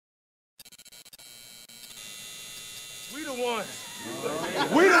We the ones.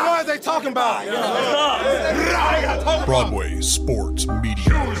 We the ones they talking about. Broadway Sports Media.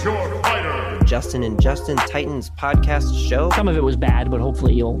 Choose your fighter. Justin and Justin Titans podcast show. Some of it was bad, but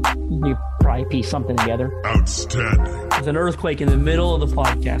hopefully you probably piece something together. Outstanding. There's an earthquake in the middle of the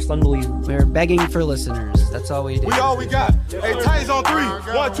podcast. Unbelievable. We're begging for listeners. That's all we do. We all we got. Hey, Titans on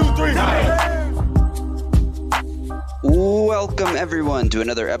three. 1, 2, 3. Welcome, everyone, to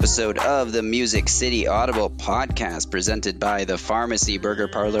another episode of the Music City Audible podcast presented by the Pharmacy Burger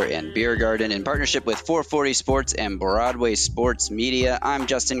Parlor and Beer Garden in partnership with 440 Sports and Broadway Sports Media. I'm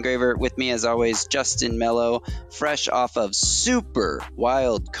Justin Graver. With me, as always, Justin Mello, fresh off of super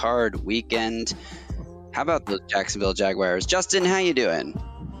wild card weekend. How about the Jacksonville Jaguars? Justin, how you doing?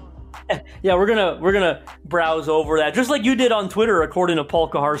 Yeah, we're gonna browse over that, just like you did on Twitter, according to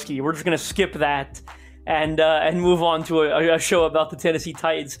Paul Kaharski. We're just gonna skip that and move on to a show about the Tennessee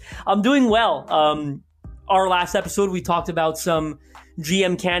Titans. I'm doing well. Our last episode, we talked about some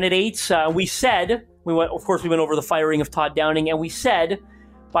GM candidates. We went over the firing of Todd Downing, and we said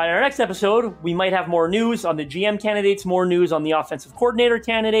by our next episode, we might have more news on the GM candidates, more news on the offensive coordinator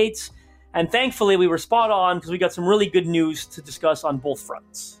candidates, and thankfully we were spot on because we got some really good news to discuss on both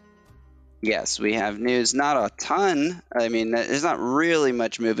fronts. Yes, we have news. Not a ton. I mean, there's not really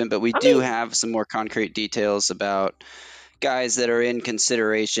much movement, but we do have some more concrete details about guys that are in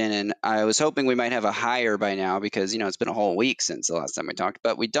consideration. And I was hoping we might have a hire by now because, it's been a whole week since the last time we talked,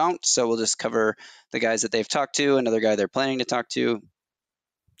 but we don't. So we'll just cover the guys that they've talked to, another guy they're planning to talk to.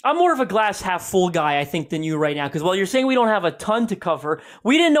 I'm more of a glass half full guy, I think, than you right now. Because while you're saying we don't have a ton to cover,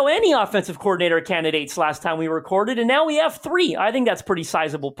 we didn't know any offensive coordinator candidates last time we recorded, and now we have 3. I think that's pretty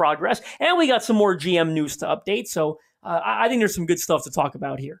sizable progress. And we got some more GM news to update. So I think there's some good stuff to talk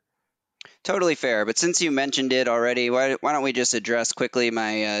about here. Totally fair. But since you mentioned it already, why don't we just address quickly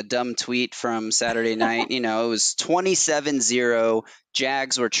my dumb tweet from Saturday night? It was 27-0.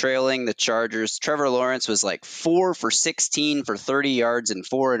 Jags were trailing the Chargers. Trevor Lawrence was like 4 for 16 for 30 yards and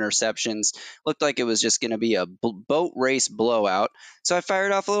 4 interceptions. Looked like it was just going to be a boat race blowout. So I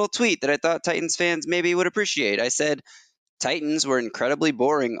fired off a little tweet that I thought Titans fans maybe would appreciate. I said, Titans were incredibly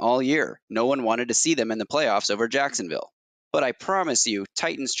boring all year. No one wanted to see them in the playoffs over Jacksonville. But I promise you,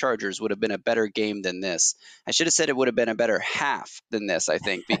 Titans-Chargers would have been a better game than this. I should have said it would have been a better half than this, I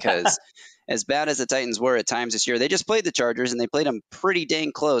think, because as bad as the Titans were at times this year, they just played the Chargers, and they played them pretty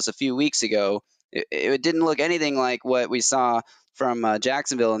dang close a few weeks ago. It didn't look anything like what we saw from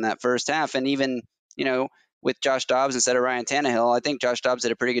Jacksonville in that first half. And even, with Josh Dobbs instead of Ryan Tannehill, I think Josh Dobbs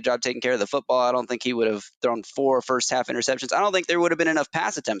did a pretty good job taking care of the football. I don't think he would have thrown 4 first-half interceptions. I don't think there would have been enough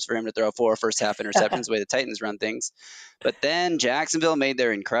pass attempts for him to throw 4 first-half interceptions the way the Titans run things. But then Jacksonville made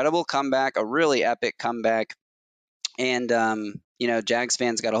their incredible comeback, a really epic comeback. And, Jags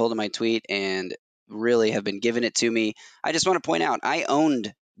fans got a hold of my tweet and really have been giving it to me. I just want to point out, I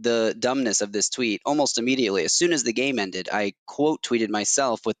owned the dumbness of this tweet almost immediately. As soon as the game ended, I quote tweeted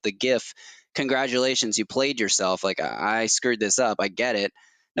myself with the GIF, "Congratulations, you played yourself. Like, I screwed this up. I get it."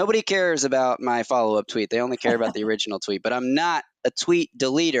 Nobody cares about my follow-up tweet. They only care about the original tweet. But I'm not a tweet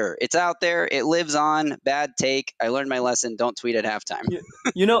deleter. It's out there. It lives on. Bad take. I learned my lesson. Don't tweet at halftime.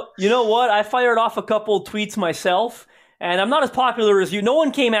 You know what? I fired off a couple tweets myself. And I'm not as popular as you. No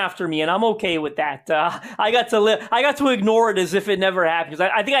one came after me, and I'm okay with that. I got to ignore it as if it never happened.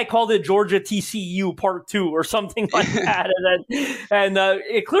 Because I think I called it Georgia TCU Part 2 or something like that. And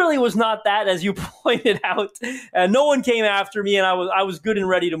it clearly was not that, as you pointed out. And no one came after me, and I was good and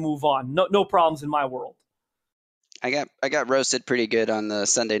ready to move on. No problems in my world. I got roasted pretty good on the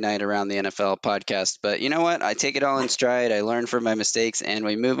Sunday night around the NFL podcast, but you know what? I take it all in stride. I learn from my mistakes and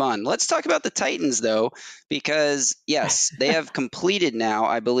we move on. Let's talk about the Titans though, because yes, they have completed now,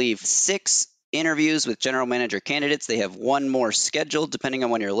 I believe, 6 interviews with general manager candidates. They have 1 more scheduled depending on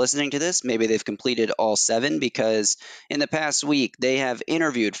when you're listening to this. Maybe they've completed all 7 because in the past week, they have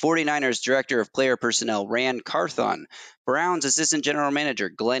interviewed 49ers Director of Player Personnel Ran Carthon, Browns Assistant General Manager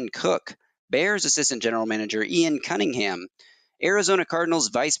Glenn Cook, Bears Assistant General Manager Ian Cunningham, Arizona Cardinals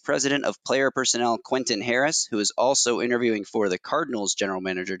Vice President of Player Personnel Quentin Harris, who is also interviewing for the Cardinals General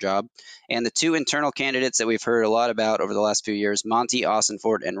Manager job, and the 2 internal candidates that we've heard a lot about over the last few years, Monty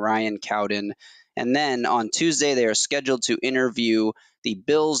Ossenfort and Ryan Cowden. And then on Tuesday, they are scheduled to interview the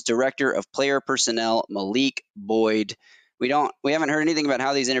Bills Director of Player Personnel Malik Boyd. We haven't heard anything about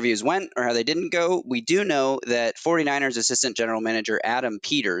how these interviews went or how they didn't go. We do know that 49ers Assistant General Manager Adam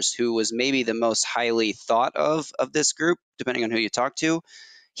Peters, who was maybe the most highly thought of this group, depending on who you talk to,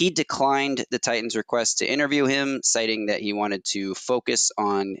 he declined the Titans' request to interview him, citing that he wanted to focus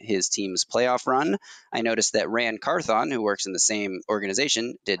on his team's playoff run. I noticed that Rand Carthon, who works in the same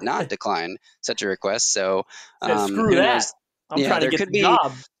organization, did not decline such a request. So Screw who that. knows? I'm trying to there get could the be.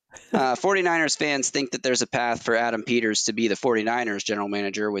 job. 49ers fans think that there's a path for Adam Peters to be the 49ers general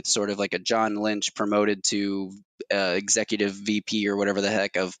manager, with sort of like a John Lynch promoted to executive VP or whatever the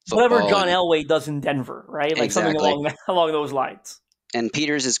heck of football. Whatever John Elway does in Denver, right? Like Exactly. something along those lines. And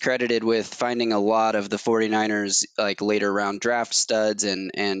Peters is credited with finding a lot of the 49ers like later round draft studs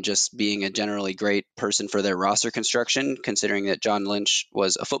and just being a generally great person for their roster construction, considering that John Lynch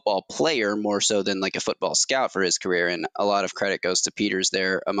was a football player more so than like a football scout for his career. And a lot of credit goes to Peters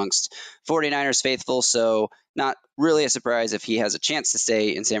there amongst 49ers faithful. So not really a surprise if he has a chance to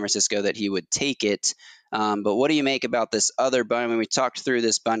stay in San Francisco that he would take it. But what do you make about this other bunch? I mean, we talked through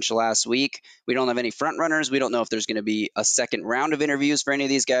this bunch last week. We don't have any front runners. We don't know if there's going to be a second round of interviews for any of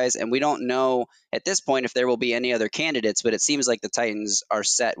these guys. And we don't know at this point if there will be any other candidates. But it seems like the Titans are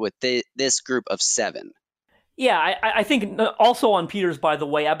set with this group of 7. Yeah, I think also on Peters, by the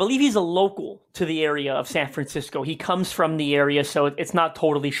way, I believe he's a local to the area of San Francisco. He comes from the area, so it's not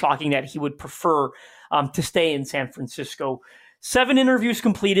totally shocking that he would prefer to stay in San Francisco. 7 interviews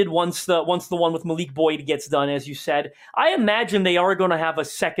completed once the one with Malik Boyd gets done, as you said. I imagine they are going to have a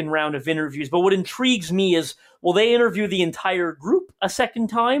second round of interviews, but what intrigues me is, will they interview the entire group a second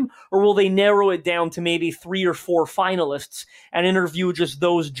time, or will they narrow it down to maybe 3 or 4 finalists and interview just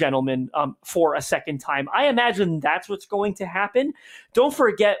those gentlemen for a second time? I imagine that's what's going to happen. Don't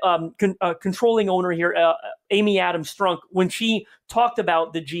forget, controlling owner here, Amy Adams Strunk, when she talked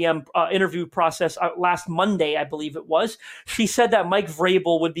about the GM interview process last Monday, I believe it was, she said that Mike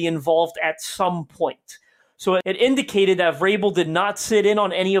Vrabel would be involved at some point. So it indicated that Vrabel did not sit in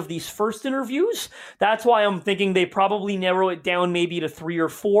on any of these first interviews. That's why I'm thinking they probably narrow it down maybe to 3 or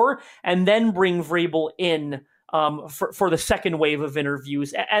 4 and then bring Vrabel in for the second wave of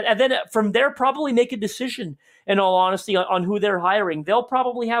interviews. And then from there, probably make a decision, in all honesty, on who they're hiring. They'll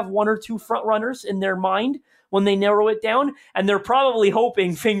probably have 1 or 2 front runners in their mind when they narrow it down. And they're probably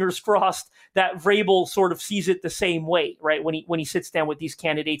hoping, fingers crossed, that Vrabel sort of sees it the same way, right? When he sits down with these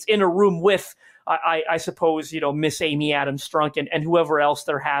candidates in a room with, I suppose, Miss Amy Adams Strunk and whoever else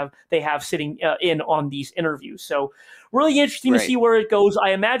they have sitting in on these interviews. So really interesting to see where it goes.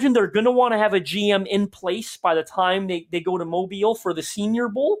 I imagine they're going to want to have a GM in place by the time they go to Mobile for the Senior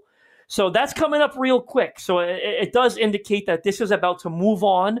Bowl. So that's coming up real quick. So it does indicate that this is about to move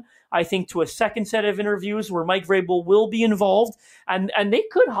on, I think, to a second set of interviews where Mike Vrabel will be involved. And they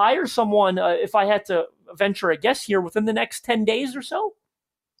could hire someone, if I had to venture a guess here, within the next 10 days or so.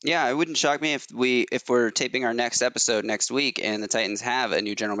 Yeah, it wouldn't shock me if we're taping our next episode next week and the Titans have a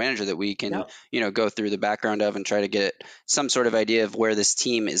new general manager that we can, go through the background of and try to get some sort of idea of where this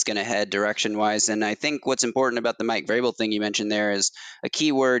team is going to head direction-wise. And I think what's important about the Mike Vrabel thing you mentioned there is a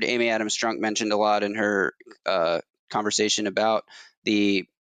key word Amy Adams Strunk mentioned a lot in her conversation about the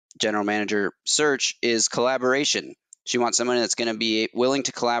general manager search is collaboration. She wants someone that's going to be willing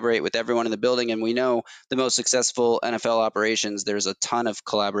to collaborate with everyone in the building. And we know the most successful NFL operations, there's a ton of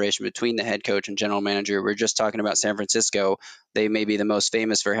collaboration between the head coach and general manager. We're just talking about San Francisco. They may be the most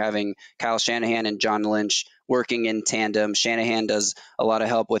famous for having Kyle Shanahan and John Lynch working in tandem. Shanahan does a lot of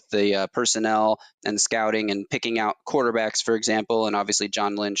help with the personnel and scouting and picking out quarterbacks, for example. And obviously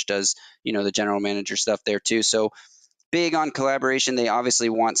John Lynch does, the general manager stuff there too. So big on collaboration. They obviously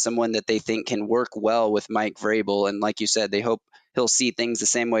want someone that they think can work well with Mike Vrabel. And like you said, they hope he'll see things the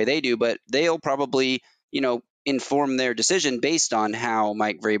same way they do, but they'll probably, inform their decision based on how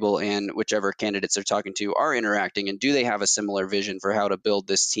Mike Vrabel and whichever candidates they're talking to are interacting. And do they have a similar vision for how to build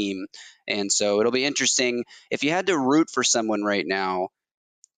this team? And so it'll be interesting. If you had to root for someone right now,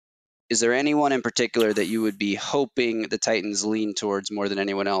 is there anyone in particular that you would be hoping the Titans lean towards more than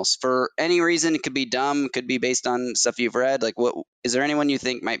anyone else? For any reason, it could be dumb, could be based on stuff you've read. Like, what is there anyone you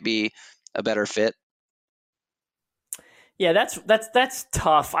think might be a better fit? Yeah, that's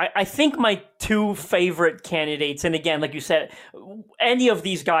tough. I think my 2 favorite candidates, and again, like you said, any of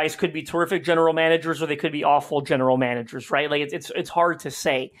these guys could be terrific general managers or they could be awful general managers, right? Like it's hard to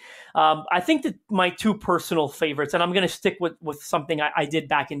say. I think that my 2 personal favorites, and I'm going to stick with something I did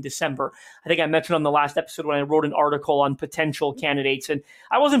back in December. I think I mentioned on the last episode when I wrote an article on potential candidates, and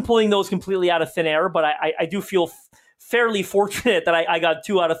I wasn't pulling those completely out of thin air, but I do feel fairly fortunate that I got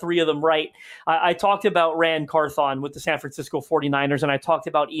 2 out of 3 of them right. I talked about Ran Carthon with the San Francisco 49ers, and I talked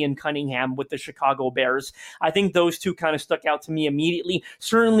about Ian Cunningham with the Chicago Bears. I think those two kind of stuck out to me immediately.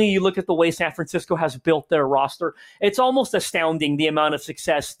 Certainly, you look at the way San Francisco has built their roster, it's almost astounding the amount of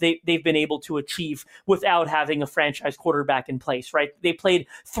success they've been able to achieve without having a franchise quarterback in place, right? They played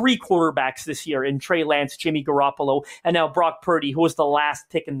 3 quarterbacks this year in Trey Lance, Jimmy Garoppolo, and now Brock Purdy, who was the last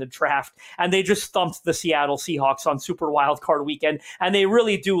pick in the draft. And they just thumped the Seattle Seahawks on Super Wildcard Weekend. And they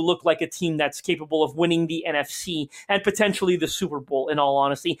really do look like a team that's capable of winning the NFC and potentially the Super Bowl, in all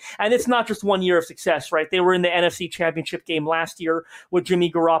honesty. And it's not just 1 year of success, right? They were in the NFC Championship game last year with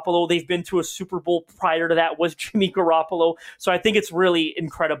Jimmy Garoppolo. They've been to a Super Bowl prior to that was Jimmy Garoppolo. So I think it's really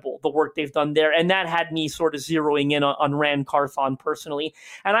incredible, the work they've done there. And that had me sort of zeroing in on Ran Carthon personally.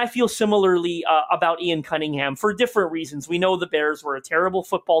 And I feel similarly about Ian Cunningham for different reasons. We know the Bears were a terrible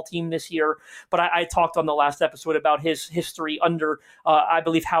football team this year, but I talked on the last episode about his history under, I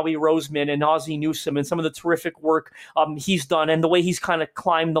believe, Howie Roseman and Ozzie Newsome and some of the terrific work he's done and the way he's kind of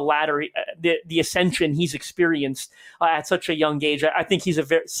climbed the ladder, the ascension he's experienced at such a young age. I think he's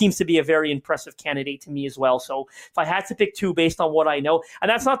seems to be a very impressive candidate to me as well. So if I had to pick 2 based on what I know, and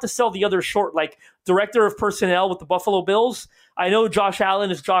that's not to sell the other short, like director of personnel with the Buffalo Bills, I know Josh Allen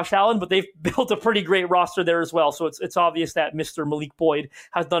is Josh Allen, but they've built a pretty great roster there as well. So it's obvious that Mr. Malik Boyd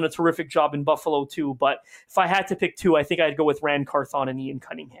has done a terrific job in Buffalo too. But if I had to pick 2, I think I'd go with Ran Carthon and Ian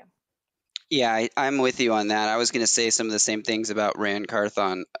Cunningham. Yeah, I'm with you on that. I was going to say some of the same things about Ran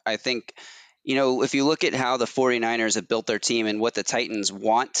Carthon. I think, if you look at how the 49ers have built their team and what the Titans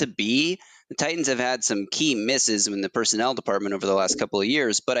want to be, the Titans have had some key misses in the personnel department over the last couple of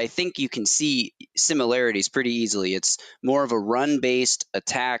years, but I think you can see similarities pretty easily. It's more of a run-based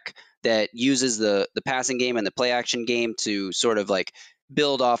attack that uses the passing game and the play action game to sort of like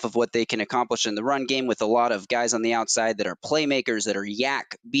build off of what they can accomplish in the run game with a lot of guys on the outside that are playmakers, that are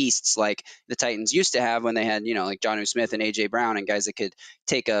yak beasts like the Titans used to have when they had, like Jonnu Smith and A.J. Brown and guys that could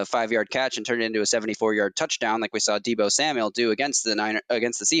take a 5-yard catch and turn it into a 74-yard touchdown like we saw Deebo Samuel do against the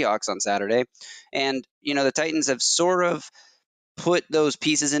Seahawks on Saturday. And, the Titans have sort of put those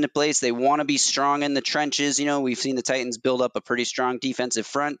pieces into place. They want to be strong in the trenches. We've seen the Titans build up a pretty strong defensive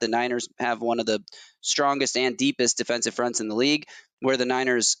front. The Niners have one of the strongest and deepest defensive fronts in the league. Where the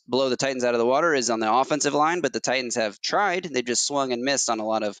Niners blow the Titans out of the water is on the offensive line, but the Titans have tried. They've just swung and missed on a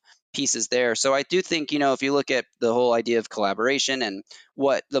lot of pieces there. So I do think, if you look at the whole idea of collaboration and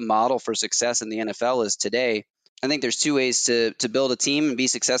what the model for success in the NFL is today, I think there's 2 ways to build a team and be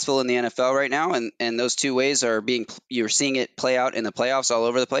successful in the NFL right now. And those 2 ways are you're seeing it play out in the playoffs all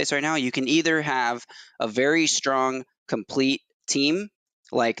over the place right now. You can either have a very strong, complete team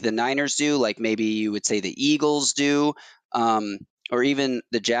like the Niners do, like maybe you would say the Eagles do, or even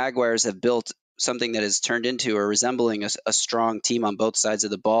the Jaguars have built something that has turned into or resembling a strong team on both sides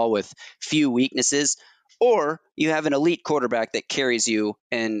of the ball with few weaknesses. Or you have an elite quarterback that carries you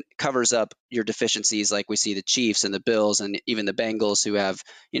and covers up your deficiencies like we see the Chiefs and the Bills and even the Bengals who have,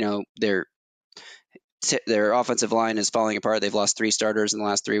 their offensive line is falling apart. They've lost 3 starters in the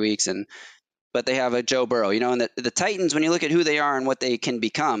last 3 weeks, but they have a Joe Burrow, and the Titans, when you look at who they are and what they can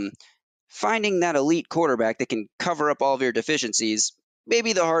become, finding that elite quarterback that can cover up all of your deficiencies may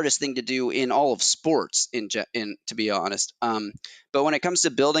be the hardest thing to do in all of sports, to be honest. But when it comes to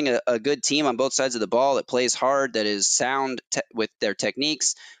building a good team on both sides of the ball that plays hard, that is sound with their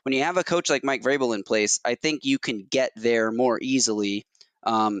techniques, when you have a coach like Mike Vrabel in place, I think you can get there more easily.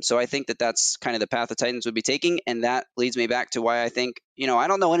 So I think that's kind of the path the Titans would be taking. And that leads me back to why I think, I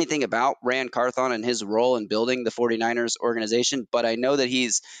don't know anything about Ran Carthon and his role in building the 49ers organization, but I know that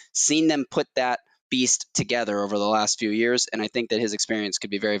he's seen them put that beast together over the last few years. And I think that his experience could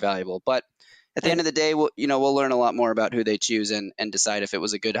be very valuable. But at the end of the day, we'll learn a lot more about who they choose and decide if it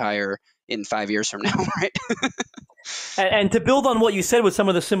was a good hire in 5 years from now, right? And to build on what you said with some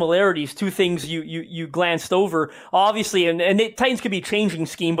of the similarities, 2 things you glanced over, obviously, and the Titans could be changing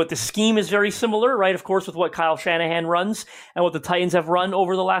scheme, but the scheme is very similar, right? Of course, with what Kyle Shanahan runs and what the Titans have run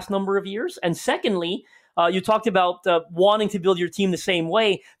over the last number of years. And secondly, you talked about wanting to build your team the same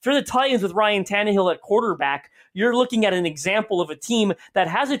way. For the Titans with Ryan Tannehill at quarterback, you're looking at an example of a team that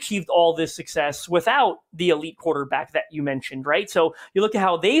has achieved all this success without the elite quarterback that you mentioned, right? So you look at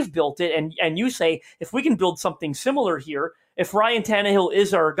how they've built it, and you say, if we can build something similar here, if Ryan Tannehill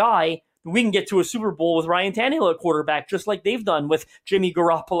is our guy, we can get to a Super Bowl with Ryan Tannehill at quarterback, just like they've done with Jimmy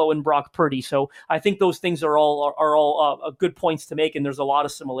Garoppolo and Brock Purdy. So I think those things are all good points to make, and there's a lot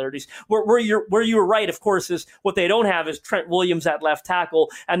of similarities. Where you're right, of course, is what they don't have is Trent Williams at left tackle,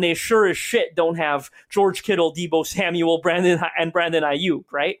 and they sure as shit don't have George Kittle, Deebo Samuel, Brandon Ayuk,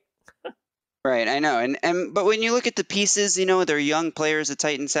 right? Right, I know. But when you look at the pieces, they're young players the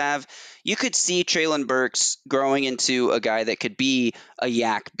Titans have. You could see Traylon Burks growing into a guy that could be a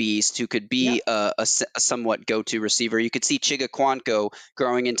yak beast, who could be a somewhat go-to receiver. You could see Chiga Kwanko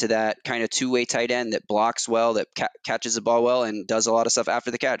growing into that kind of two-way tight end that blocks well, that catches the ball well, and does a lot of stuff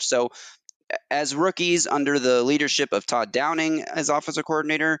after the catch. So as rookies under the leadership of Todd Downing as offensive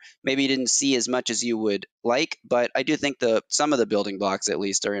coordinator, maybe you didn't see as much as you would like, but I do think some of the building blocks at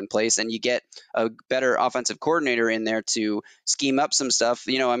least are in place, and you get a better offensive coordinator in there to scheme up some stuff.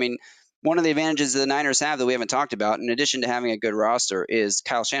 One of the advantages the Niners have that we haven't talked about, in addition to having a good roster, is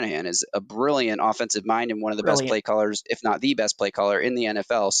Kyle Shanahan is a brilliant offensive mind and one of the best play callers, if not the best play caller in the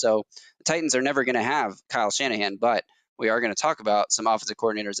NFL. So the Titans are never going to have Kyle Shanahan, but we are going to talk about some offensive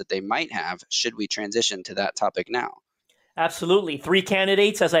coordinators that they might have should we transition to that topic now. Absolutely. 3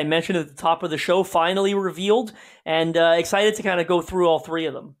 candidates, as I mentioned at the top of the show, finally revealed, and excited to kind of go through all 3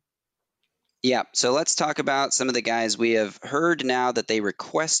 of them. Yeah, so let's talk about some of the guys. We have heard now that they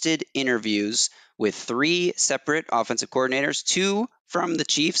requested interviews with 3 separate offensive coordinators, 2 from the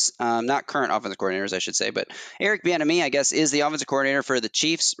Chiefs, not current offensive coordinators, I should say, but Eric Bieniemy, I guess, is the offensive coordinator for the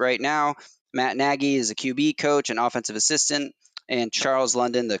Chiefs right now. Matt Nagy is a QB coach and offensive assistant, and Charles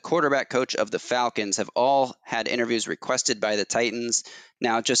London, the quarterback coach of the Falcons, have all had interviews requested by the Titans.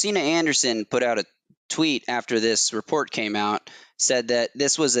 Now, Josina Anderson put out a tweet after this report came out, said that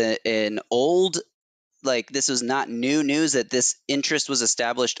this was an old, this was not new news, that this interest was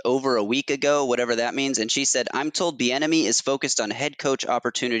established over a week ago, whatever that means. And she said, "I'm told Bieniemy is focused on head coach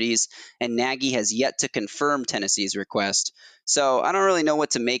opportunities, and Nagy has yet to confirm Tennessee's request." So I don't really know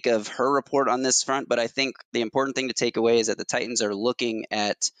what to make of her report on this front, but I think the important thing to take away is that the Titans are looking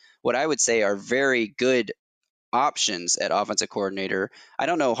at what I would say are very good options at offensive coordinator. I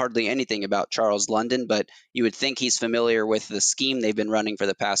don't know hardly anything about Charles London, but you would think he's familiar with the scheme they've been running for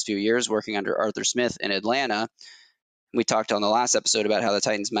the past few years, working under Arthur Smith in Atlanta. We talked on the last episode about how the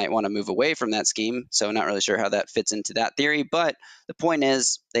Titans might want to move away from that scheme, so not really sure how that fits into that theory. But the point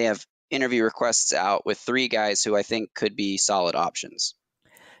is, they have interview requests out with 3 guys who I think could be solid options.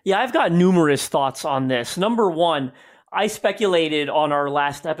 Yeah, I've got numerous thoughts on this. Number one, I speculated on our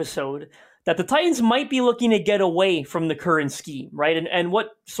last episode that the Titans might be looking to get away from the current scheme, right? And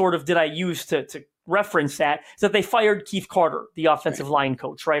what sort of did I use to reference that? Is that they fired Keith Carter, the offensive line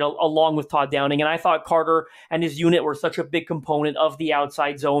coach, right, along with Todd Downing. And I thought Carter and his unit were such a big component of the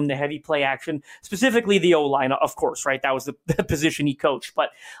outside zone, the heavy play action, specifically the O-line, of course, right? That was the position he coached. But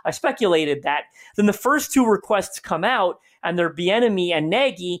I speculated that. Then the first 2 requests come out, and they're Bieniemy and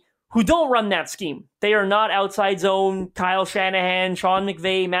Nagy, who don't run that scheme. They are not outside zone, Kyle Shanahan, Sean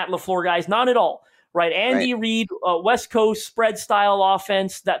McVay, Matt LaFleur guys, not at all, right? Andy Reid, West Coast spread style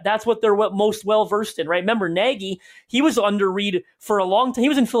offense, that's what they're most well-versed in, right? Remember, Nagy, he was under Reid for a long time. He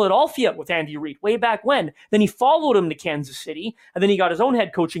was in Philadelphia with Andy Reid way back when. Then he followed him to Kansas City, and then he got his own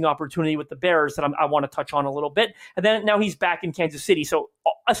head coaching opportunity with the Bears that I want to touch on a little bit. And then now he's back in Kansas City. So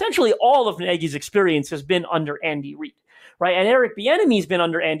essentially all of Nagy's experience has been under Andy Reid. Right, and Eric Bieniemy's been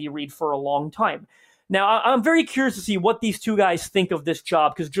under Andy Reid for a long time. Now, I'm very curious to see what these 2 guys think of this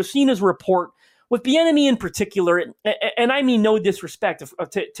job, because Josina's report, with Bieniemy in particular, and I mean no disrespect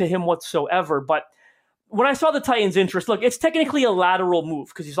to him whatsoever, but when I saw the Titans' interest, look, it's technically a lateral move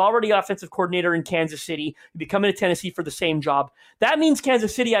because he's already offensive coordinator in Kansas City. He'd be coming to Tennessee for the same job. That means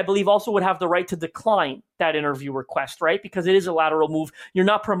Kansas City, I believe, also would have the right to decline that interview request, right? Because it is a lateral move. You're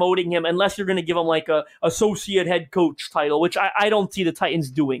not promoting him unless you're going to give him like a associate head coach title, which I don't see the Titans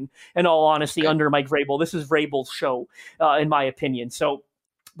doing, in all honesty, under Mike Vrabel. This is Vrabel's show, in my opinion. So,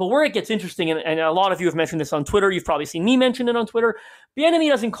 but where it gets interesting, and a lot of you have mentioned this on Twitter, you've probably seen me mention it on Twitter, Bieniemy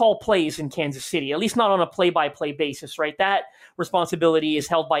doesn't call plays in Kansas City, at least not on a play-by-play basis, right? That responsibility is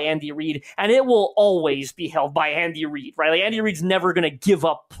held by Andy Reid, and it will always be held by Andy Reid, right? Like, Andy Reid's never going to give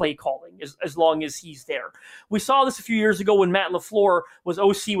up play calling as long as he's there. We saw this a few years ago when Matt LaFleur was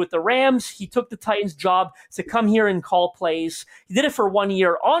OC with the Rams. He took the Titans' job to come here and call plays. He did it for 1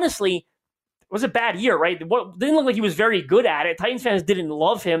 year. Honestly, it was a bad year, right? It didn't look like he was very good at it. Titans fans didn't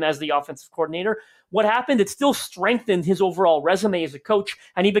love him as the offensive coordinator. What happened? It still strengthened his overall resume as a coach,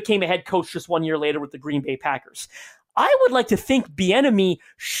 and he became a head coach just 1 year later with the Green Bay Packers. I would like to think Bieniemy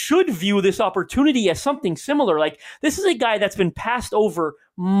should view this opportunity as something similar. Like, this is a guy that's been passed over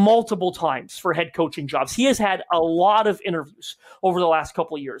multiple times for head coaching jobs. He has had a lot of interviews over the last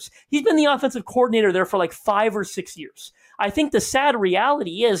couple of years. He's been the offensive coordinator there for like 5 or 6 years. I think the sad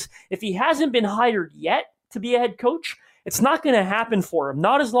reality is, if he hasn't been hired yet to be a head coach, it's not going to happen for him,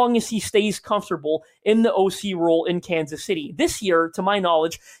 not as long as he stays comfortable in the OC role in Kansas City. This year, to my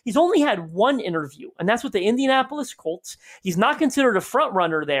knowledge, he's only had 1 interview, and that's with the Indianapolis Colts. He's not considered a front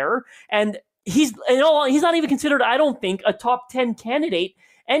runner there, and he's not even considered, I don't think, a top 10 candidate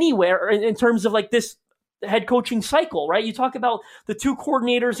anywhere in terms of like this head coaching cycle, right? You talk about the two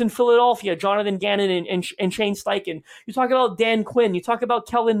coordinators in Philadelphia, Jonathan Gannon and Shane Steichen. You talk about Dan Quinn. You talk about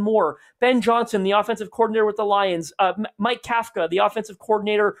Kellen Moore, Ben Johnson, the offensive coordinator with the Lions, Mike Kafka, the offensive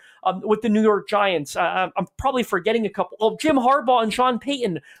coordinator with the New York Giants. I'm probably forgetting a couple. Well, Jim Harbaugh and Sean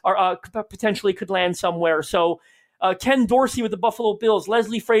Payton are potentially could land somewhere. So Ken Dorsey with the Buffalo Bills,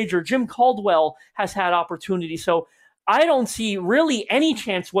 Leslie Frazier, Jim Caldwell has had opportunity. So I don't see really any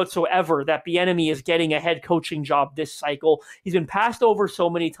chance whatsoever that Bieniemy is getting a head coaching job this cycle. He's been passed over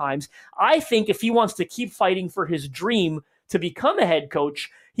so many times. I think if he wants to keep fighting for his dream to become a head coach,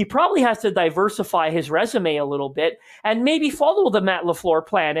 he probably has to diversify his resume a little bit and maybe follow the Matt LaFleur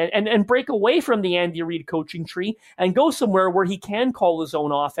plan and break away from the Andy Reid coaching tree and go somewhere where he can call his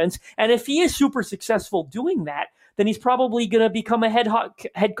own offense. And if he is super successful doing that, then he's probably going to become a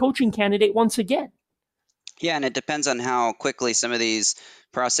head coaching candidate once again. Yeah, and it depends on how quickly some of these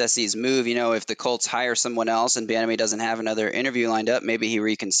processes move. You know, if the Colts hire someone else and Bieniemy doesn't have another interview lined up, maybe he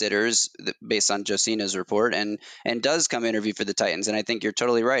reconsiders based on Josina's report and does come interview for the Titans. And I think you're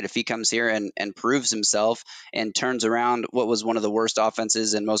totally right. If he comes here and proves himself and turns around what was one of the worst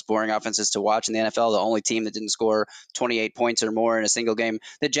offenses and most boring offenses to watch in the NFL, the only team that didn't score 28 points or more in a single game.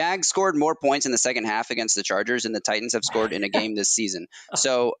 The Jags scored more points in the second half against the Chargers than the Titans have scored in a game this season.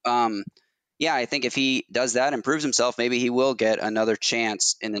 So, yeah, I think if he does that and proves himself, maybe he will get another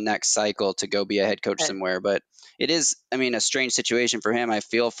chance in the next cycle to go be a head coach somewhere. But it is, I mean, a strange situation for him. I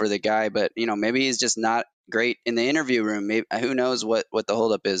feel for the guy, but, you know, maybe he's just not great in the interview room. Maybe, who knows what the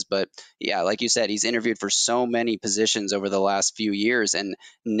holdup is. But, yeah, like you said, he's interviewed for so many positions over the last few years and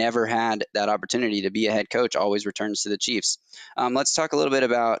never had that opportunity to be a head coach, always returns to the Chiefs. Let's talk a little bit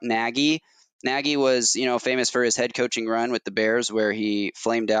about Nagy. Nagy was, you know, famous for his head coaching run with the Bears, where he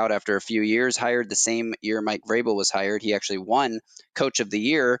flamed out after a few years, hired the same year Mike Vrabel was hired. He actually won Coach of the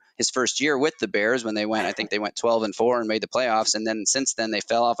Year his first year with the Bears when I think they went 12-4 and made the playoffs. And then since then they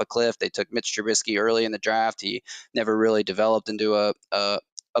fell off a cliff. They took Mitch Trubisky early in the draft. He never really developed into a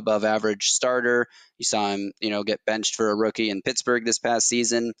above average starter. You saw him, you know, get benched for a rookie in Pittsburgh this past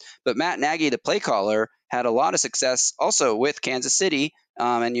season. But Matt Nagy, the play caller, had a lot of success also with Kansas City.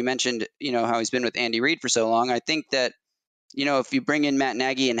 And you mentioned, you know, how he's been with Andy Reid for so long. I think that, you know, if you bring in Matt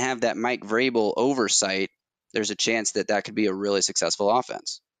Nagy and have that Mike Vrabel oversight, there's a chance that that could be a really successful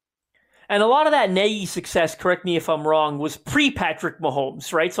offense. And a lot of that Nagy success, correct me if I'm wrong, was pre-Patrick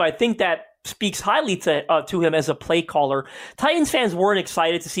Mahomes, right? So I think that speaks highly to him as a play caller. Titans fans weren't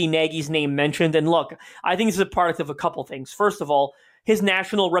excited to see Nagy's name mentioned. And look, I think this is a product of a couple things. First of all, his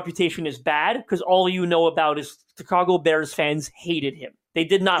national reputation is bad because all you know about is Chicago Bears fans hated him. They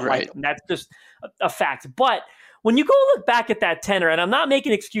did not like him. That's just a fact. But when you go look back at that tenor, and I'm not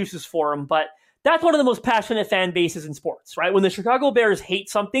making excuses for him, but that's one of the most passionate fan bases in sports, right? When the Chicago Bears hate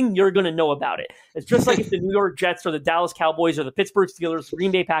something, you're going to know about it. It's just like if the New York Jets or the Dallas Cowboys or the Pittsburgh Steelers,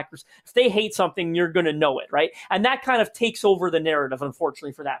 Green Bay Packers, if they hate something, you're going to know it, right? And that kind of takes over the narrative,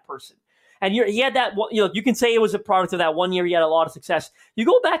 unfortunately, for that person. And he had that, you know, you can say it was a product of that 1 year he had a lot of success. You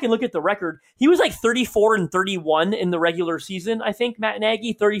go back and look at the record, he was like 34-31 in the regular season, I think, Matt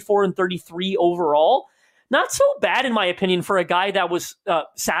Nagy, 34-33 overall. Not so bad, in my opinion, for a guy that was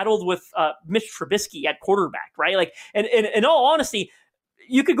saddled with Mitch Trubisky at quarterback, right? Like, and in all honesty,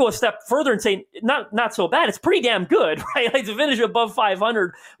 you could go a step further and say not so bad. It's pretty damn good, right? Like to finish above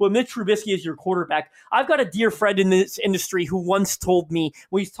 500 with Mitch Trubisky as your quarterback. I've got a dear friend in this industry who once told me,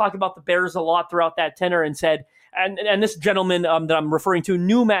 we used to talk about the Bears a lot throughout that tenor, and said, and this gentleman that I'm referring to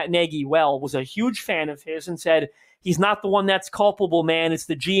knew Matt Nagy well, was a huge fan of his, and said, he's not the one that's culpable, man. It's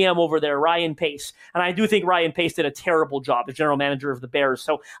the GM over there, Ryan Pace. And I do think Ryan Pace did a terrible job as general manager of the Bears.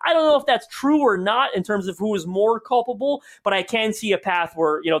 So I don't know if that's true or not in terms of who is more culpable, but I can see a path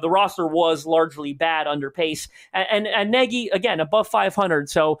where, you know, the roster was largely bad under Pace. And Nagy, again, above 500.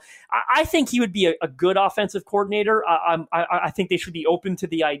 So I think he would be a good offensive coordinator. I think they should be open to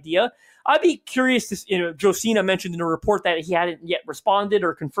the idea. I'd be curious to, you know, Josina mentioned in a report that he hadn't yet responded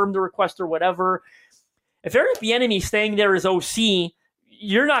or confirmed the request or whatever. If Eric Bieniemy staying there as OC,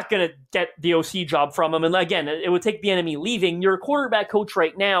 you're not going to get the OC job from him. And again, it would take Bieniemy leaving. You're a quarterback coach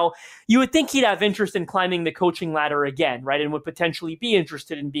right now. You would think he'd have interest in climbing the coaching ladder again, right? And would potentially be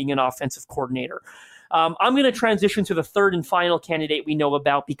interested in being an offensive coordinator. I'm going to transition to the third and final candidate we know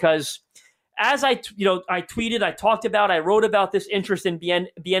about, because as I tweeted, I talked about, I wrote about this interest in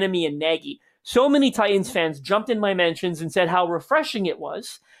Bieniemy and Nagy. So many Titans fans jumped in my mentions and said how refreshing it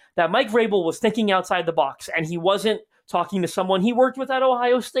was that Mike Vrabel was thinking outside the box, and he wasn't talking to someone he worked with at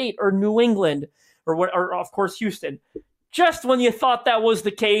Ohio State or New England or of course, Houston. just when you thought that was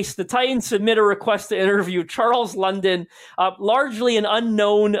the case, the Titans submit a request to interview Charles London, largely an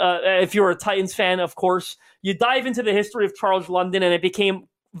unknown, if you're a Titans fan, of course. You dive into the history of Charles London, and it became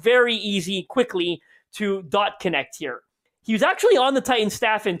very easy, quickly, to dot connect here. He was actually on the Titans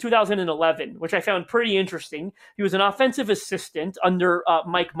staff in 2011, which I found pretty interesting. He was an offensive assistant under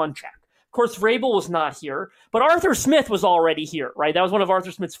Mike Munchak. Of course, Vrabel was not here, but Arthur Smith was already here, right? That was one of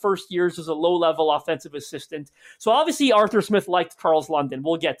Arthur Smith's first years as a low-level offensive assistant. So obviously Arthur Smith liked Charles London.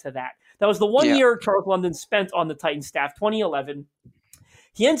 We'll get to that. That was the one year Charles London spent on the Titans staff, 2011.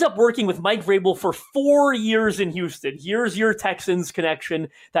 He ends up working with Mike Vrabel for 4 years in Houston. Here's your Texans connection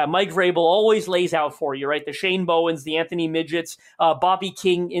that Mike Vrabel always lays out for you, right? The Shane Bowens, the Anthony Midgets, Bobby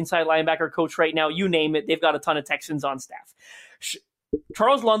King, inside linebacker coach right now, you name it. They've got a ton of Texans on staff.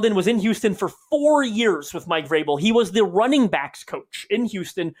 Charles London was in Houston for 4 years with Mike Vrabel. He was the running backs coach in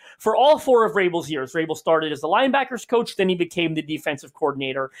Houston for all 4 of Vrabel's years. Vrabel started as the linebackers coach, then he became the defensive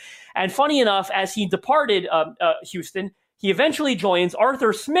coordinator. And funny enough, as he departed Houston, he eventually joins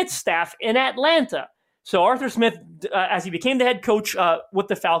Arthur Smith's staff in Atlanta. So Arthur Smith, as he became the head coach with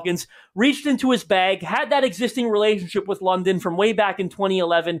the Falcons, reached into his bag, had that existing relationship with London from way back in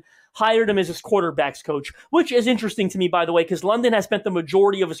 2011, hired him as his quarterbacks coach, which is interesting to me, by the way, because London has spent the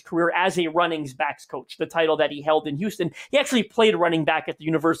majority of his career as a running backs coach, the title that he held in Houston. He actually played running back at the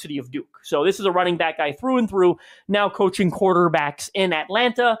University of Duke. So this is a running back guy through and through, now coaching quarterbacks in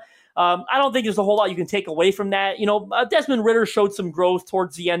Atlanta. I don't think there's a whole lot you can take away from that. Desmond Ridder showed some growth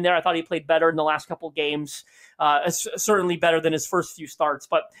towards the end there. I thought he played better in the last couple games. Certainly better than his first few starts.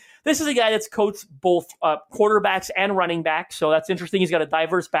 But this is a guy that's coached both quarterbacks and running backs, so that's interesting. He's got a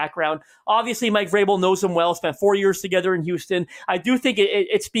diverse background. Obviously, Mike Vrabel knows him well, spent 4 years together in Houston. I do think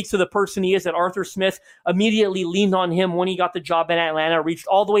it speaks to the person he is, that Arthur Smith immediately leaned on him when he got the job in Atlanta, reached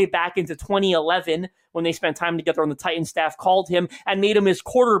all the way back into 2011 when they spent time together on the Titans staff, called him and made him his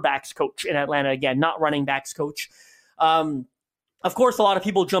quarterbacks coach in Atlanta again, not running backs coach. Of course, a lot of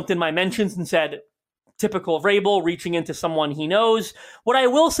people jumped in my mentions and said, typical Vrabel, reaching into someone he knows. What I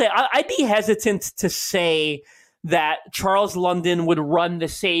will say, I'd be hesitant to say that Charles London would run the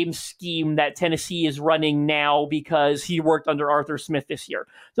same scheme that Tennessee is running now because he worked under Arthur Smith this year.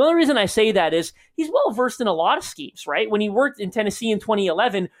 The only reason I say that is he's well-versed in a lot of schemes, right? When he worked in Tennessee in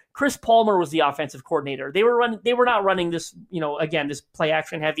 2011, Chris Palmer was the offensive coordinator. They were not running this, again, this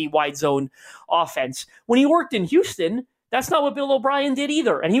play-action heavy wide zone offense. When he worked in Houston, that's not what Bill O'Brien did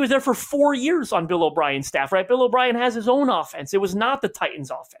either. And he was there for 4 years on Bill O'Brien's staff, right? Bill O'Brien has his own offense. It was not the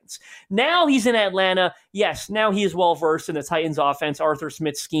Titans offense. Now he's in Atlanta. Yes, now he is well-versed in the Titans offense, Arthur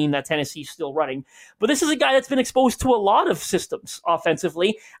Smith's scheme that Tennessee's still running. But this is a guy that's been exposed to a lot of systems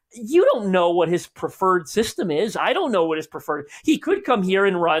offensively. You don't know what his preferred system is. I don't know what his preferred. He could come here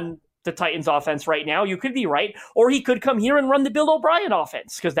and run the Titans offense right now. You could be right. Or he could come here and run the Bill O'Brien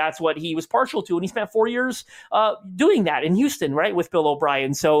offense because that's what he was partial to. And he spent 4 years doing that in Houston, right, with Bill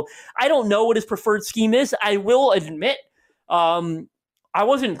O'Brien. So I don't know what his preferred scheme is. I will admit I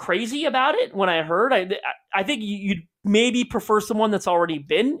wasn't crazy about it when I heard. I think you'd maybe prefer someone that's already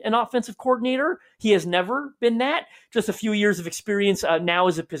been an offensive coordinator. He has never been that. Just a few years of experience now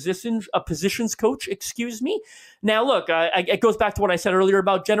as a positions coach, excuse me. Now, look, it goes back to what I said earlier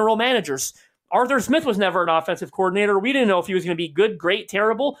about general managers. Arthur Smith was never an offensive coordinator. We didn't know if he was going to be good, great,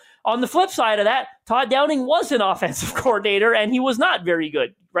 terrible. On the flip side of that, Todd Downing was an offensive coordinator, and he was not very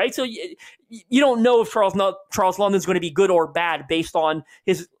good, right? So you don't know if Charles London's going to be good or bad based on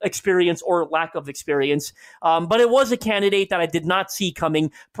his experience or lack of experience. But it was a candidate that I did not see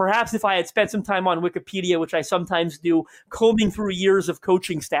coming. Perhaps if I had spent some time on Wikipedia, which I sometimes do, combing through years of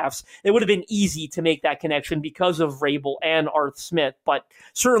coaching staffs, it would have been easy to make that connection because of Vrabel and Arthur Smith. But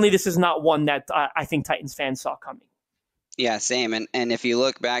certainly this is not one that I think Titans fans saw coming. Yeah, same. And if you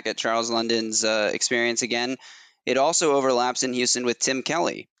look back at Charles London's experience again, it also overlaps in Houston with Tim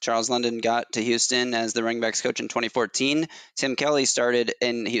Kelly. Charles London got to Houston as the running backs coach in 2014. Tim Kelly started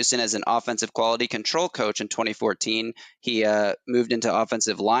in Houston as an offensive quality control coach in 2014. He moved into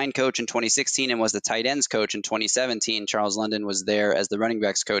offensive line coach in 2016 and was the tight ends coach in 2017. Charles London was there as the running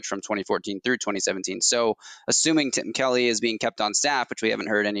backs coach from 2014 through 2017. So assuming Tim Kelly is being kept on staff, which we haven't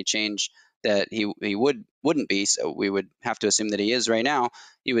heard any change that he wouldn't be, so we would have to assume that he is right now,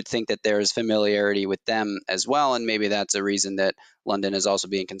 you would think that there's familiarity with them as well, and maybe that's a reason that London is also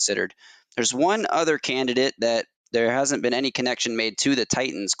being considered. There's one other candidate that there hasn't been any connection made to the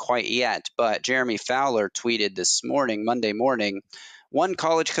Titans quite yet, but Jeremy Fowler tweeted this morning, Monday morning, "One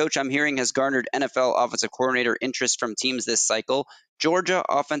college coach I'm hearing has garnered NFL offensive coordinator interest from teams this cycle, Georgia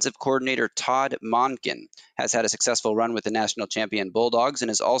offensive coordinator Todd Monken has had a successful run with the national champion Bulldogs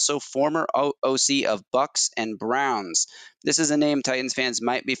and is also former OC of Bucks and Browns. This is a name Titans fans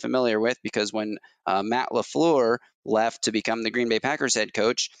might be familiar with because when Matt LaFleur left to become the Green Bay Packers head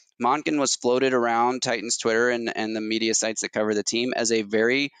coach, Monken was floated around Titans Twitter and the media sites that cover the team as a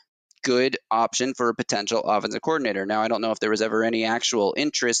very good option for a potential offensive coordinator. Now, I don't know if there was ever any actual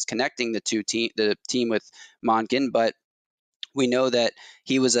interest connecting the team with Monken, but we know that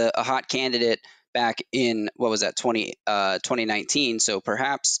he was a hot candidate back in, 2019. So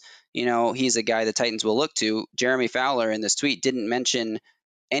perhaps, he's a guy the Titans will look to. Jeremy Fowler in this tweet didn't mention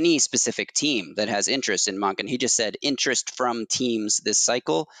any specific team that has interest in Monken. He just said interest from teams this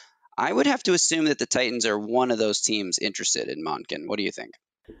cycle. I would have to assume that the Titans are one of those teams interested in Monken. What do you think?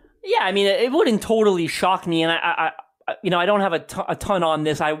 Yeah, I mean, it wouldn't totally shock me, and I don't have a ton on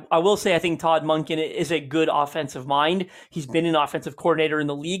this. I will say I think Todd Monken is a good offensive mind. He's been an offensive coordinator in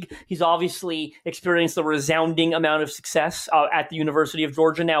the league. He's obviously experienced a resounding amount of success at the University of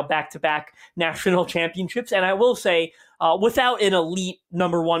Georgia, now back-to-back national championships. And I will say, without an elite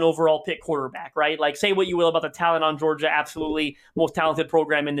number one overall pick quarterback, right? Like, say what you will about the talent on Georgia, absolutely most talented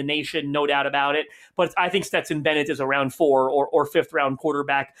program in the nation, no doubt about it. But I think Stetson Bennett is a round 4 or 5th round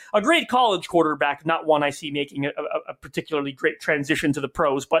quarterback, a great college quarterback, not one I see making a particularly great transition to the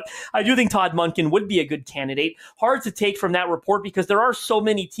pros. But I do think Todd Monken would be a good candidate. Hard to take from that report because there are so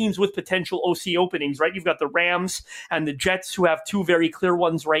many teams with potential OC openings, right? You've got the Rams and the Jets who have 2 very clear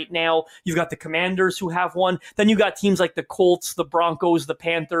ones right now. You've got the Commanders who have one. Then you've got teams like the Colts, the Broncos, the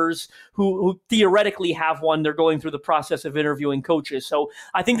Panthers, who theoretically have one. They're going through the process of interviewing coaches. So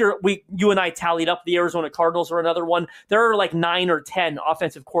I think you and I tallied up the Arizona Cardinals are another one. There are like 9 or 10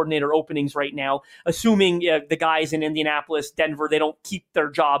 offensive coordinator openings right now, assuming the guys in Indianapolis, Denver, they don't keep their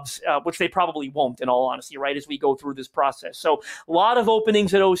jobs, which they probably won't in all honesty, right, as we go through this process. So a lot of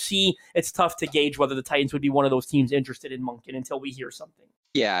openings at OC. It's tough to gauge whether the Titans would be one of those teams interested in Monken until we hear something.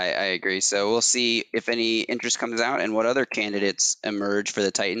 Yeah, I agree. So we'll see if any interest comes out and what other candidates emerge for the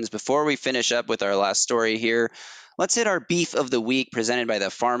Titans. Before we finish up with our last story here, let's hit our beef of the week presented by the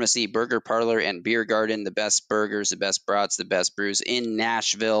Pharmacy Burger Parlor and Beer Garden, the best burgers, the best brats, the best brews in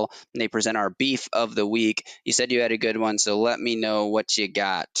Nashville. And they present our beef of the week. You said you had a good one, so let me know what you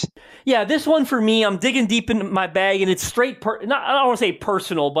got. Yeah, this one for me, I'm digging deep in my bag, and it's straight, I don't want to say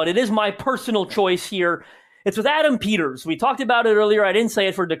personal, but it is my personal choice here. It's with Adam Peters. We talked about it earlier. I didn't say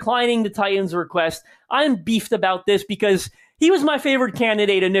it, for declining the Titans' request. I'm beefed about this because he was my favorite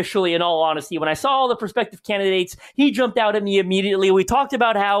candidate initially, in all honesty. When I saw all the prospective candidates, he jumped out at me immediately. We talked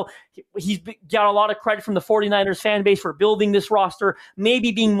about how he's got a lot of credit from the 49ers fan base for building this roster,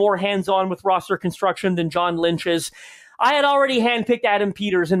 maybe being more hands-on with roster construction than John Lynch is. I had already handpicked Adam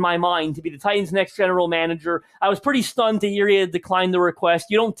Peters in my mind to be the Titans' next general manager. I was pretty stunned to hear he had declined the request.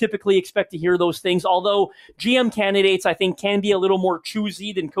 You don't typically expect to hear those things, although GM candidates, I think, can be a little more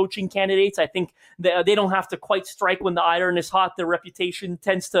choosy than coaching candidates. I think they don't have to quite strike when the iron is hot. Their reputation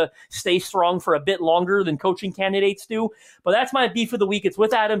tends to stay strong for a bit longer than coaching candidates do. But that's my beef of the week. It's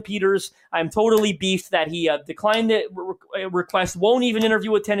with Adam Peters. I'm totally beefed that he declined the request, won't even interview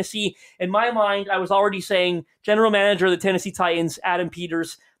with Tennessee. In my mind, I was already saying general manager of the Tennessee Titans, Adam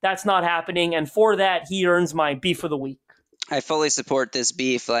Peters. That's not happening. And for that, he earns my beef of the week. I fully support this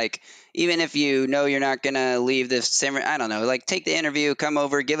beef. Like, even if you know you're not going to leave this same, I don't know, like, take the interview, come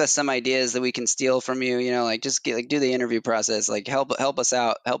over, give us some ideas that we can steal from you, just do the interview process, like help us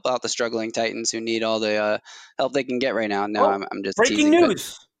out, help out the struggling Titans who need all the help they can get right now. No, I'm just breaking teasing,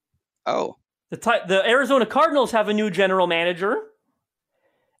 news. But, the Arizona Cardinals have a new general manager,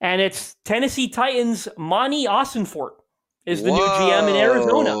 and it's Tennessee Titans Monti Ossenfort is the new GM in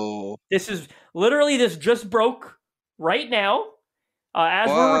Arizona. This just broke right now, as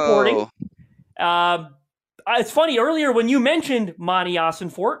we're recording. It's funny, earlier when you mentioned Monti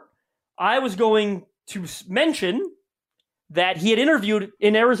Ossenfort, I was going to mention that he had interviewed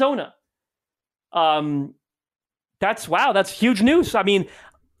in Arizona. That's huge news. I mean,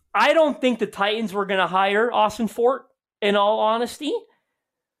 I don't think the Titans were going to hire Ossenfort, in all honesty.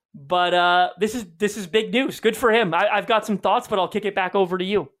 But this is big news. Good for him. I've got some thoughts, but I'll kick it back over to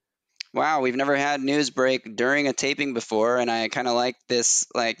you. Wow, we've never had news break during a taping before, and I kind of like this.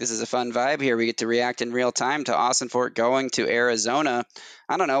 Like, this is a fun vibe here. We get to react in real time to Ossenfort going to Arizona.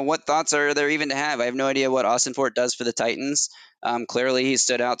 I don't know, what thoughts are there even to have? I have no idea what Ossenfort does for the Titans. Clearly, he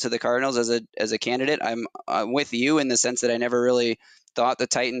stood out to the Cardinals as a candidate. I'm with you in the sense that I never really thought the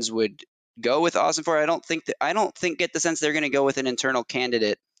Titans would go with Ossenfort. I don't get the sense they're going to go with an internal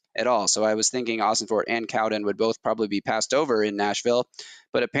candidate at all. So I was thinking Ossenfort and Cowden would both probably be passed over in Nashville,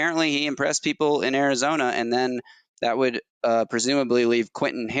 but apparently he impressed people in Arizona and then that would presumably leave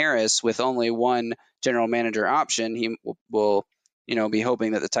Quentin Harris with only one general manager option. He will, be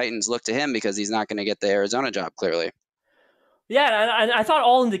hoping that the Titans look to him because he's not going to get the Arizona job, clearly. Yeah, and I thought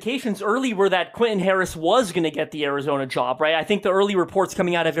all indications early were that Quentin Harris was going to get the Arizona job, right? I think the early reports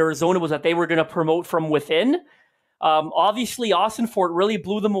coming out of Arizona was that they were going to promote from within. Obviously, Austin Fort really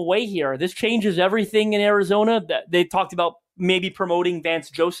blew them away here. This changes everything in Arizona. They talked about maybe promoting Vance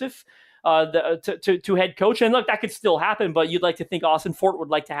Joseph to head coach. And look, that could still happen, but you'd like to think Austin Fort would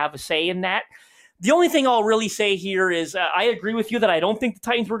like to have a say in that. The only thing I'll really say here is I agree with you that I don't think the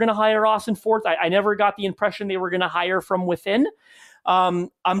Titans were going to hire Austin Fort. I never got the impression they were going to hire from within.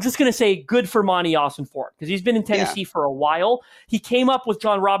 I'm just going to say good for Monty Austin Fort because he's been in Tennessee for a while. He came up with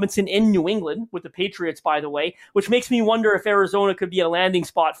John Robinson in New England with the Patriots, by the way, which makes me wonder if Arizona could be a landing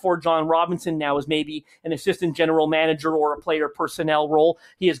spot for John Robinson now as maybe an assistant general manager or a player personnel role.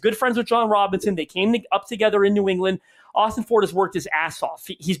 He is good friends with John Robinson. They came up together in New England. Austin Fort has worked his ass off.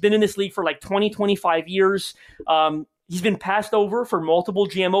 He's been in this league for like 20, 25 years. He's been passed over for multiple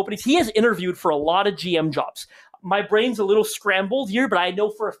GM openings. He has interviewed for a lot of GM jobs. My brain's a little scrambled here, but I know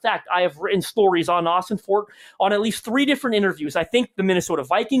for a fact I have written stories on Austin Fort on at least 3 different interviews. I think the Minnesota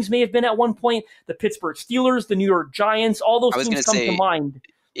Vikings may have been at one point, the Pittsburgh Steelers, the New York Giants, all those teams come to mind.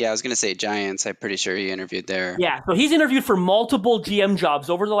 Yeah, I was going to say Giants. I'm pretty sure he interviewed there. Yeah, so he's interviewed for multiple GM jobs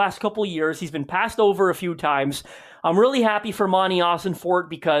over the last couple of years. He's been passed over a few times. I'm really happy for Monty Austin Fort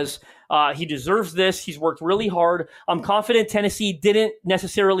because he deserves this. He's worked really hard. I'm confident Tennessee didn't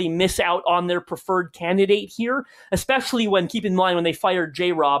necessarily miss out on their preferred candidate here, especially when, keep in mind, when they fired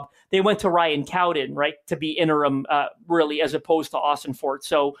J-Rob, they went to Ryan Cowden, right, to be interim, really, as opposed to Austin Fort.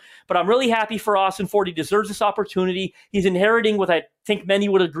 So, but I'm really happy for Austin Fort. He deserves this opportunity. He's inheriting what I think many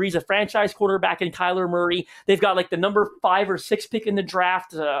would agree is a franchise quarterback in Kyler Murray. They've got like the number 5 or 6 pick in the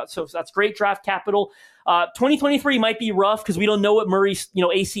draft, so that's great draft capital. 2023 might be rough because we don't know what Murray's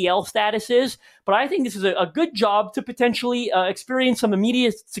ACL status is, but I think this is a good job to potentially experience some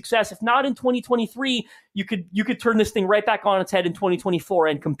immediate success. If not in 2023, you could turn this thing right back on its head in 2024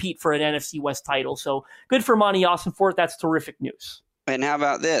 and compete for an NFC West title. So good for Monty Austin Fort. That's terrific news. And how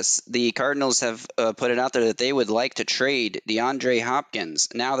about this? The Cardinals have put it out there that they would like to trade DeAndre Hopkins.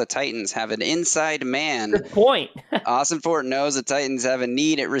 Now the Titans have an inside man. Good point. Austin Fort knows the Titans have a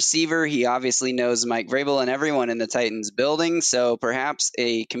need at receiver. He obviously knows Mike Vrabel and everyone in the Titans building, so perhaps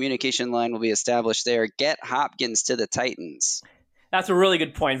a communication line will be established there. Get Hopkins to the Titans. That's a really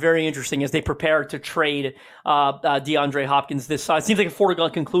good point. Very interesting as they prepare to trade DeAndre Hopkins this side. It seems like a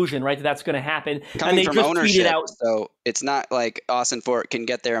foregone conclusion, right, that's going to happen. Coming and they from just ownership, tweeted out. So it's not like Austin Fort can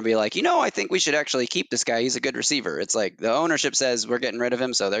get there and be like, I think we should actually keep this guy. He's a good receiver. It's like the ownership says we're getting rid of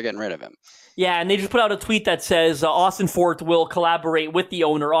him, so they're getting rid of him. Yeah, and they just put out a tweet that says Austin Fort will collaborate with the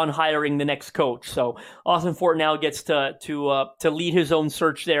owner on hiring the next coach. So Austin Fort now gets to lead his own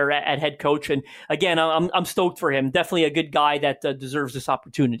search there at head coach. And again, I'm stoked for him. Definitely a good guy that deserves this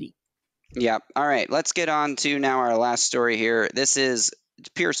opportunity. Yeah. All right. Let's get on to now our last story here. This is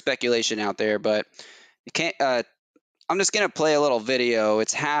pure speculation out there, but you can't. I'm just going to play a little video.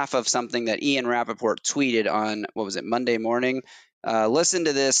 It's half of something that Ian Rappaport tweeted on, Monday morning. Listen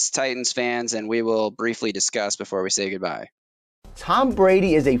to this, Titans fans, and we will briefly discuss before we say goodbye. Tom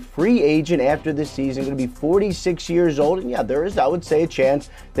Brady is a free agent after this season, going to be 46 years old. And yeah, there is, I would say, a chance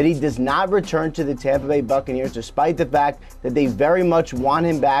that he does not return to the Tampa Bay Buccaneers, despite the fact that they very much want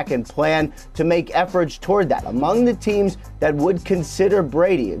him back and plan to make efforts toward that. Among the teams that would consider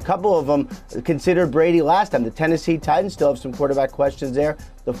Brady, a couple of them considered Brady last time. The Tennessee Titans still have some quarterback questions there.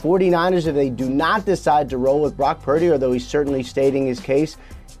 The 49ers, if they do not decide to roll with Brock Purdy, although he's certainly stating his case.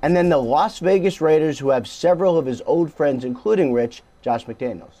 And then the Las Vegas Raiders, who have several of his old friends, including Josh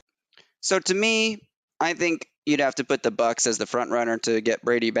McDaniels. So to me, I think you'd have to put the Bucs as the front runner to get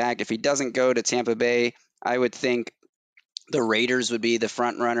Brady back. If he doesn't go to Tampa Bay, I would think the Raiders would be the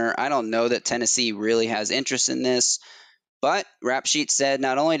front runner. I don't know that Tennessee really has interest in this. But Rap Sheet said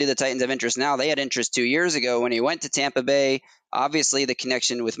not only do the Titans have interest now, they had interest 2 years ago when he went to Tampa Bay. Obviously, the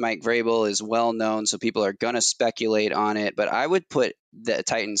connection with Mike Vrabel is well known, so people are going to speculate on it. But I would put the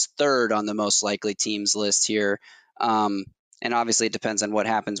Titans third on the most likely teams list here. And obviously, it depends on what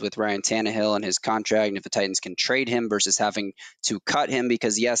happens with Ryan Tannehill and his contract, and if the Titans can trade him versus having to cut him.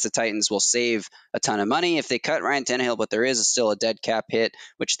 Because, yes, the Titans will save a ton of money if they cut Ryan Tannehill, but there is still a dead cap hit,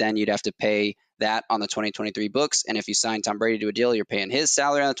 which then you'd have to pay that on the 2023 books. And if you sign Tom Brady to a deal, you're paying his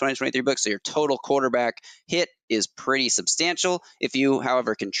salary on the 2023 books. So your total quarterback hit is pretty substantial. If you,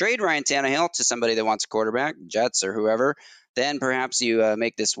 however, can trade Ryan Tannehill to somebody that wants a quarterback, Jets or whoever, then perhaps you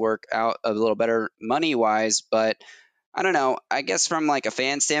make this work out a little better money-wise. But I don't know. I guess from like a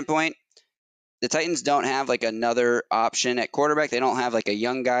fan standpoint, the Titans don't have like another option at quarterback. They don't have like a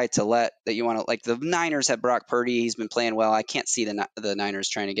young guy that you want to, like the Niners have Brock Purdy. He's been playing well. I can't see the Niners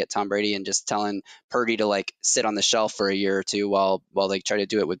trying to get Tom Brady and just telling Purdy to like sit on the shelf for a year or two while they try to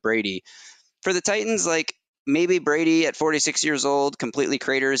do it with Brady. For the Titans, like maybe Brady at 46 years old completely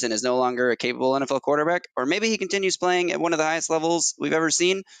craters and is no longer a capable NFL quarterback, or maybe he continues playing at one of the highest levels we've ever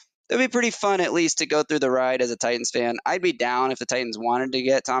seen. It'd be pretty fun at least to go through the ride as a Titans fan. I'd be down if the Titans wanted to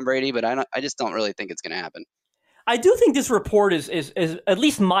get Tom Brady, but I just don't really think it's going to happen. I do think this report is at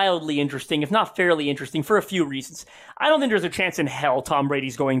least mildly interesting, if not fairly interesting, for a few reasons. I don't think there's a chance in hell Tom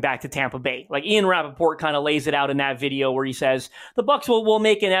Brady's going back to Tampa Bay. Like Ian Rappaport kind of lays it out in that video where he says the Bucs will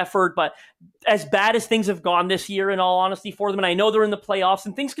make an effort, but as bad as things have gone this year, in all honesty, for them, and I know they're in the playoffs,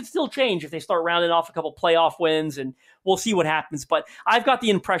 and things could still change if they start rounding off a couple playoff wins, and we'll see what happens. But I've got the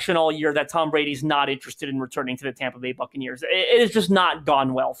impression all year that Tom Brady's not interested in returning to the Tampa Bay Buccaneers. It has just not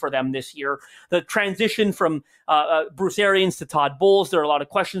gone well for them this year. The transition from Bruce Arians to Todd Bowles, there are a lot of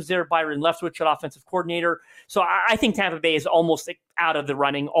questions there. Byron Leftwich, an offensive coordinator. So I think Tampa Bay is almost out of the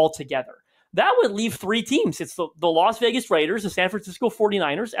running altogether. That would leave three teams. It's the Las Vegas Raiders, the San Francisco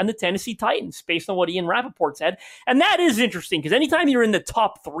 49ers, and the Tennessee Titans, based on what Ian Rappaport said. And that is interesting because anytime you're in the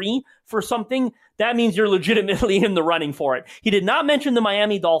top three for something, that means you're legitimately in the running for it. He did not mention the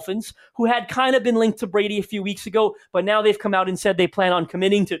Miami Dolphins, who had kind of been linked to Brady a few weeks ago, but now they've come out and said they plan on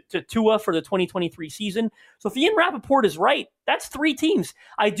committing to Tua for the 2023 season. So if Ian Rappaport is right, that's three teams.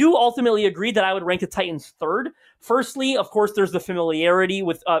 I do ultimately agree that I would rank the Titans third. Firstly, of course, there's the familiarity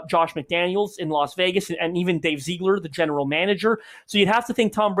with Josh McDaniels in Las Vegas and even Dave Ziegler, the general manager. So you'd have to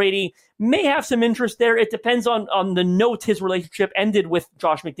think Tom Brady may have some interest there. It depends on the note his relationship ended with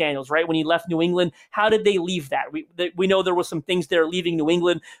Josh McDaniels, right? When he left New England, how did they leave that? We know there was some things there leaving New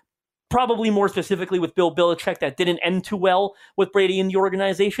England, probably more specifically with Bill Belichick, that didn't end too well with Brady in the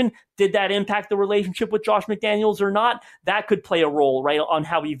organization. Did that impact the relationship with Josh McDaniels or not? That could play a role, right, on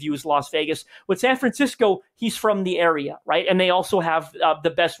how he views Las Vegas. With San Francisco, he's from the area, right? And they also have the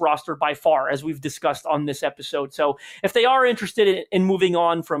best roster by far, as we've discussed on this episode. So if they are interested in moving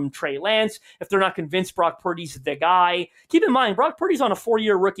on from Trey Lance, if they're not convinced Brock Purdy's the guy, keep in mind, Brock Purdy's on a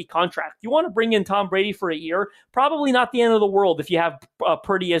 4-year rookie contract. You want to bring in Tom Brady for a year? Probably not the end of the world if you have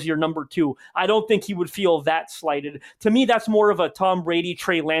Purdy as your number 2. I don't think he would feel that slighted. To me, that's more of a Tom Brady,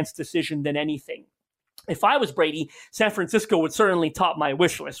 Trey Lance decision than anything. If I was Brady, San Francisco would certainly top my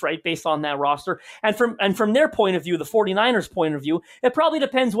wish list, right, based on that roster. And from their point of view, the 49ers' point of view, it probably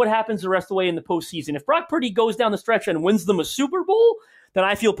depends what happens the rest of the way in the postseason. If Brock Purdy goes down the stretch and wins them a Super Bowl, then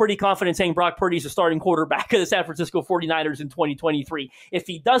I feel pretty confident saying Brock Purdy's a starting quarterback of the San Francisco 49ers in 2023. If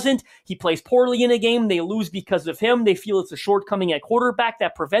he doesn't, he plays poorly in a game, they lose because of him, they feel it's a shortcoming at quarterback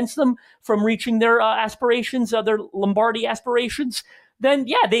that prevents them from reaching their aspirations, their Lombardi aspirations, then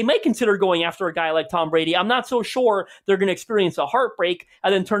yeah, they may consider going after a guy like Tom Brady. I'm not so sure they're going to experience a heartbreak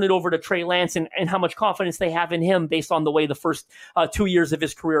and then turn it over to Trey Lance and how much confidence they have in him based on the way the first 2 years of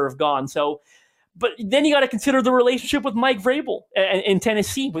his career have gone. So, but then you got to consider the relationship with Mike Vrabel in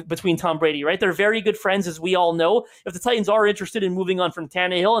Tennessee between Tom Brady, right? They're very good friends, as we all know. If the Titans are interested in moving on from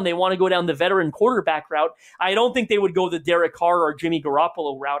Tannehill and they want to go down the veteran quarterback route, I don't think they would go the Derek Carr or Jimmy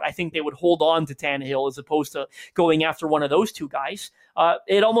Garoppolo route. I think they would hold on to Tannehill as opposed to going after one of those two guys.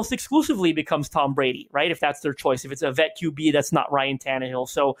 It almost exclusively becomes Tom Brady, right? If that's their choice. If it's a vet QB, that's not Ryan Tannehill.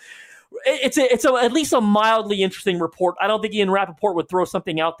 So it's at least a mildly interesting report. I don't think Ian Rappaport would throw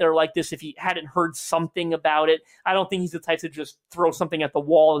something out there like this if he hadn't heard something about it. I don't think he's the type to just throw something at the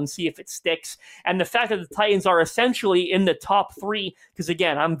wall and see if it sticks. And the fact that the Titans are essentially in the top 3, because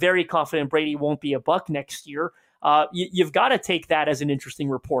again, I'm very confident Brady won't be a Buck next year. You've got to take that as an interesting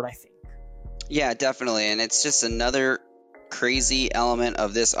report, I think. Yeah, definitely. And it's just another crazy element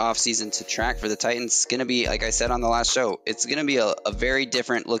of this offseason to track for the Titans. It's going to be, like I said on the last show, it's going to be a very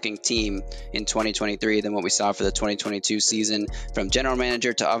different looking team in 2023 than what we saw for the 2022 season, from general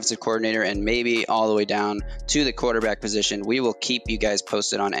manager to offensive coordinator and maybe all the way down to the quarterback position. We will keep you guys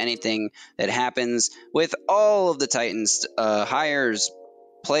posted on anything that happens with all of the Titans hires,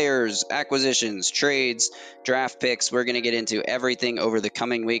 players, acquisitions, trades, draft picks. We're going to get into everything over the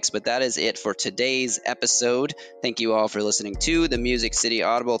coming weeks, but that is it for today's episode. Thank you all for listening to the Music City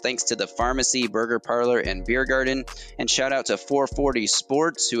Audible. Thanks to the Pharmacy, Burger Parlor, and Beer Garden. And shout out to 440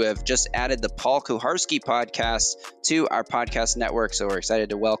 Sports, who have just added the Paul Kuharsky podcast to our podcast network. So we're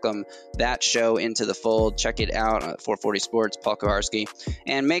excited to welcome that show into the fold. Check it out at 440 Sports, Paul Kuharsky.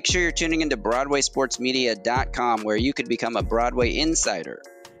 And make sure you're tuning into BroadwaySportsMedia.com, where you could become a Broadway insider.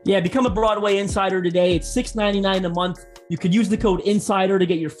 Yeah, become a Broadway Insider today. It's $6.99 a month. You could use the code INSIDER to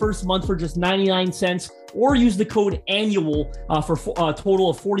get your first month for just 99 cents. or use the code ANNUAL for a total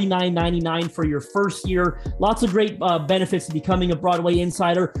of $49.99 for your first year. Lots of great benefits to becoming a Broadway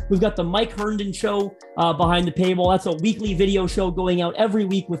Insider. We've got the Mike Herndon Show behind the paywall. That's a weekly video show going out every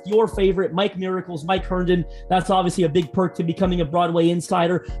week with your favorite Mike Miracles, Mike Herndon. That's obviously a big perk to becoming a Broadway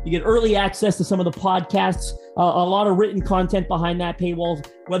Insider. You get early access to some of the podcasts, a lot of written content behind that paywall.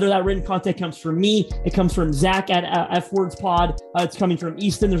 Whether that written content comes from me, it comes from Zach at F Words Pod, it's coming from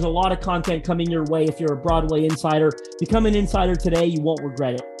Easton. There's a lot of content coming your way if you're a Broadway Insider. Become an insider today. You won't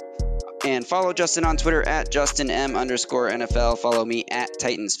regret it. And follow Justin on Twitter at JustinM_NFL. Follow me at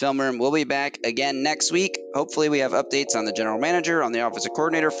Titans Film Room. We'll be back again next week. Hopefully we have updates on the general manager, on the offensive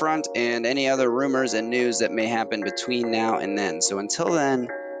coordinator front, and any other rumors and news that may happen between now and then. So until then,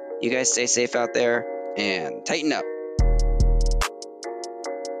 you guys stay safe out there and tighten up.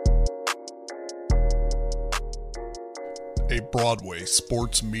 A Broadway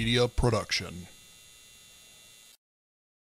Sports Media production.